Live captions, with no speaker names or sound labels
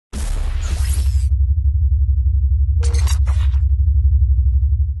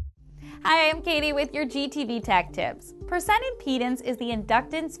I'm Katie with your GTV Tech Tips. Percent impedance is the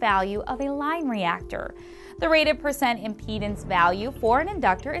inductance value of a line reactor. The rated percent impedance value for an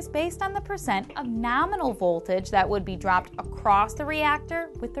inductor is based on the percent of nominal voltage that would be dropped across the reactor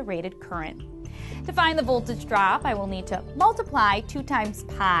with the rated current. To find the voltage drop, I will need to multiply 2 times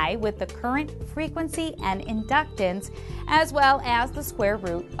pi with the current, frequency, and inductance, as well as the square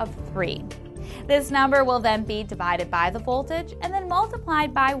root of 3. This number will then be divided by the voltage and then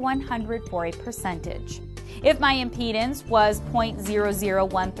multiplied by 100 for a percentage. If my impedance was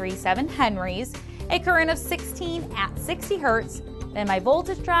 0.00137 henries, a current of 16 at 60 hertz, then my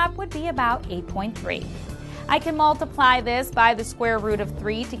voltage drop would be about 8.3. I can multiply this by the square root of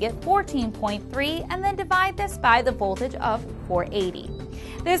 3 to get 14.3 and then divide this by the voltage of 480.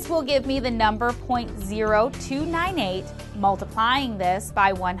 This will give me the number 0.0298. Multiplying this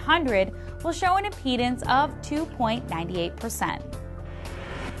by 100 will show an impedance of 2.98%.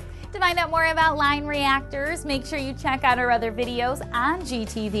 To find out more about line reactors, make sure you check out our other videos on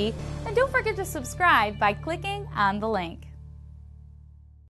GTV, and don't forget to subscribe by clicking on the link.